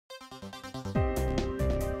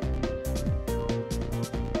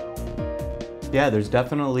Yeah, there's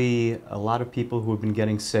definitely a lot of people who have been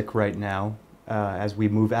getting sick right now. As we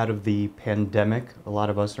move out of the pandemic, a lot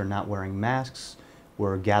of us are not wearing masks.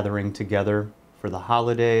 We're gathering together for the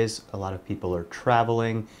holidays. A lot of people are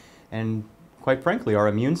traveling. And quite frankly, our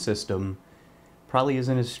immune system probably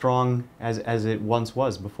isn't as strong as it once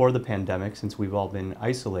was before the pandemic, since we've all been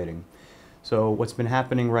isolating. So what's been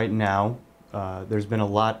happening right now, there's been a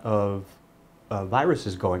lot of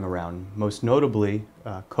viruses going around, most notably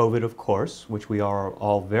COVID, of course, which we are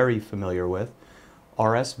all very familiar with,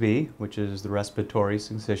 RSV, which is the respiratory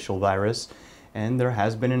syncytial virus, and there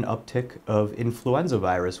has been an uptick of influenza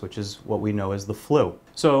virus, which is what we know as the flu.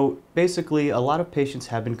 So basically, a lot of patients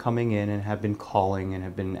have been coming in and have been calling and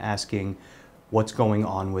have been asking what's going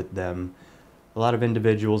on with them. A lot of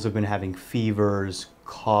individuals have been having fevers,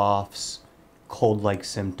 coughs, cold-like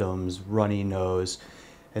symptoms, runny nose,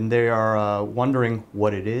 and they are wondering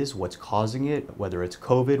what it is, what's causing it, whether it's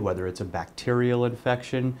COVID, whether it's a bacterial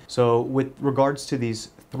infection. So with regards to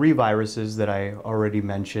these three viruses that I already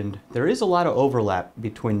mentioned, there is a lot of overlap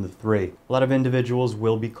between the three. A lot of individuals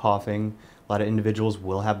will be coughing, a lot of individuals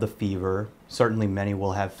will have the fever, certainly many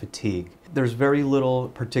will have fatigue. There's very little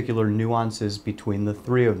particular nuances between the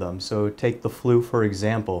three of them. So take the flu, for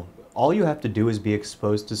example. All you have to do is be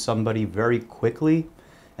exposed to somebody very quickly,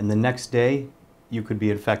 and the next day you could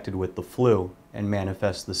be infected with the flu and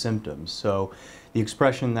manifest the symptoms. So the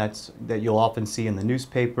expression that you'll often see in the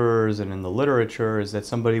newspapers and in the literature is that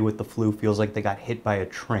somebody with the flu feels like they got hit by a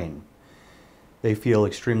train. They feel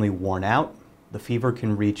extremely worn out. The fever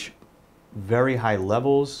can reach very high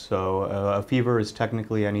levels. So a fever is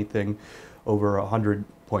technically anything over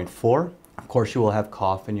 100.4. Of course, you will have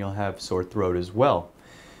cough and you'll have sore throat as well.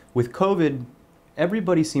 With COVID,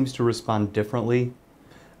 everybody seems to respond differently.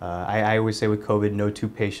 I always say with COVID, no two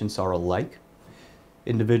patients are alike.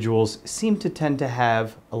 Individuals seem to tend to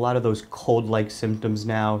have a lot of those cold-like symptoms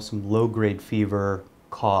now, some low-grade fever,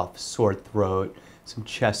 cough, sore throat, some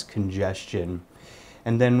chest congestion.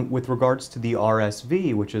 And then with regards to the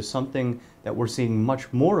RSV, which is something that we're seeing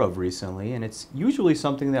much more of recently, and it's usually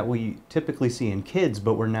something that we typically see in kids,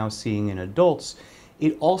 but we're now seeing in adults,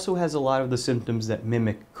 it also has a lot of the symptoms that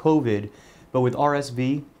mimic COVID. But with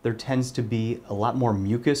RSV, there tends to be a lot more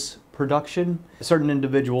mucus production. Certain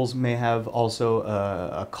individuals may have also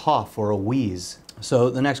a cough or a wheeze. So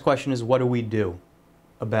the next question is, what do we do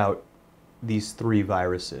about these three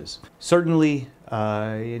viruses? Certainly,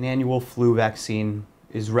 an annual flu vaccine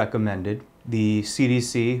is recommended. The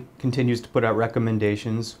CDC continues to put out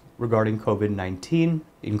recommendations regarding COVID-19,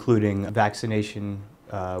 including vaccination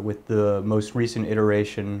with the most recent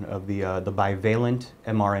iteration of the bivalent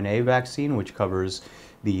mRNA vaccine, which covers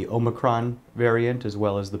the Omicron variant as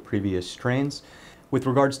well as the previous strains. With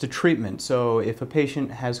regards to treatment, so if a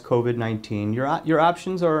patient has COVID-19, your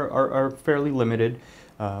options are fairly limited.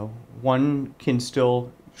 One can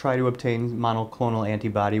still try to obtain monoclonal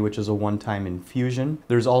antibody, which is a one-time infusion.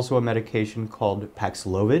 There's also a medication called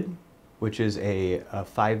Paxlovid, which is a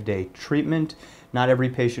 5-day treatment. Not every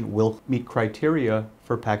patient will meet criteria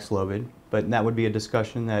for Paxlovid, but that would be a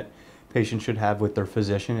discussion that patients should have with their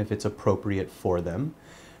physician if it's appropriate for them.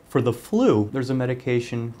 For the flu, there's a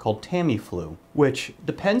medication called Tamiflu, which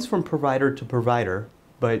depends from provider to provider,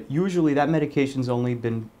 but usually that medication's only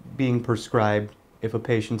been being prescribed if a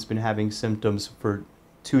patient's been having symptoms for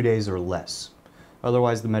 2 days or less.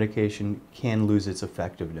 Otherwise, the medication can lose its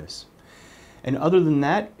effectiveness. And other than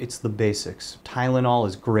that, it's the basics. Tylenol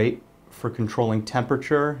is great for controlling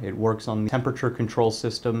temperature. It works on the temperature control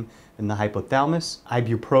system in the hypothalamus.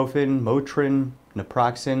 Ibuprofen, Motrin,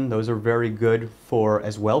 naproxen, those are very good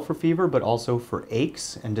as well for fever, but also for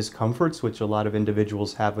aches and discomforts, which a lot of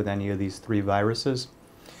individuals have with any of these three viruses.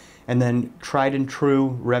 And then tried and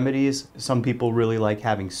true remedies. Some people really like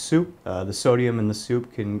having soup. The sodium in the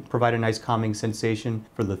soup can provide a nice calming sensation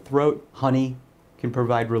for the throat. Honey can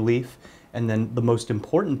provide relief. And then the most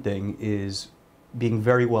important thing is being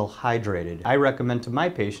very well hydrated. I recommend to my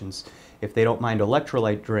patients, if they don't mind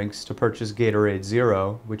electrolyte drinks, to purchase Gatorade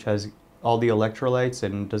Zero, which has all the electrolytes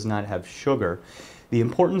and does not have sugar. The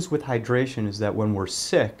importance with hydration is that when we're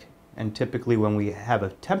sick, and typically when we have a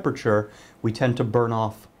temperature, we tend to burn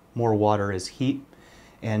off more water as heat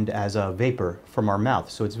and as a vapor from our mouth.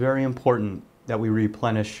 So it's very important that we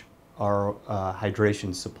replenish our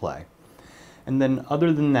hydration supply. And then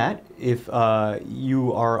other than that, if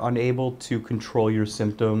you are unable to control your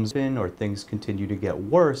symptoms or things continue to get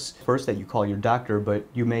worse, first that you call your doctor, but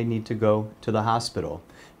you may need to go to the hospital.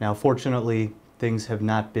 Now, fortunately, things have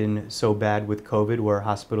not been so bad with COVID where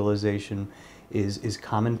hospitalization is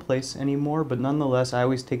commonplace anymore, but nonetheless, I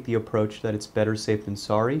always take the approach that it's better safe than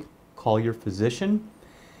sorry. Call your physician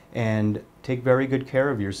and take very good care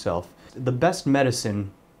of yourself. The best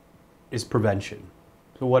medicine is prevention.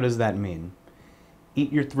 So what does that mean?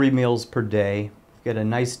 Eat your 3 meals per day, get a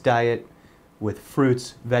nice diet with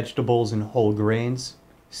fruits, vegetables, and whole grains.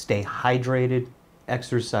 Stay hydrated,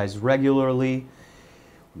 exercise regularly,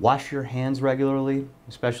 wash your hands regularly,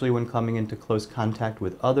 especially when coming into close contact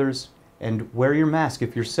with others, and wear your mask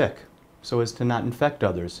if you're sick so as to not infect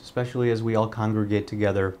others, especially as we all congregate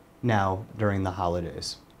together now during the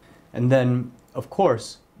holidays. And then, of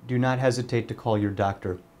course, do not hesitate to call your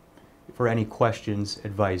doctor for any questions,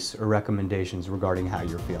 advice, or recommendations regarding how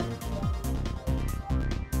you're feeling.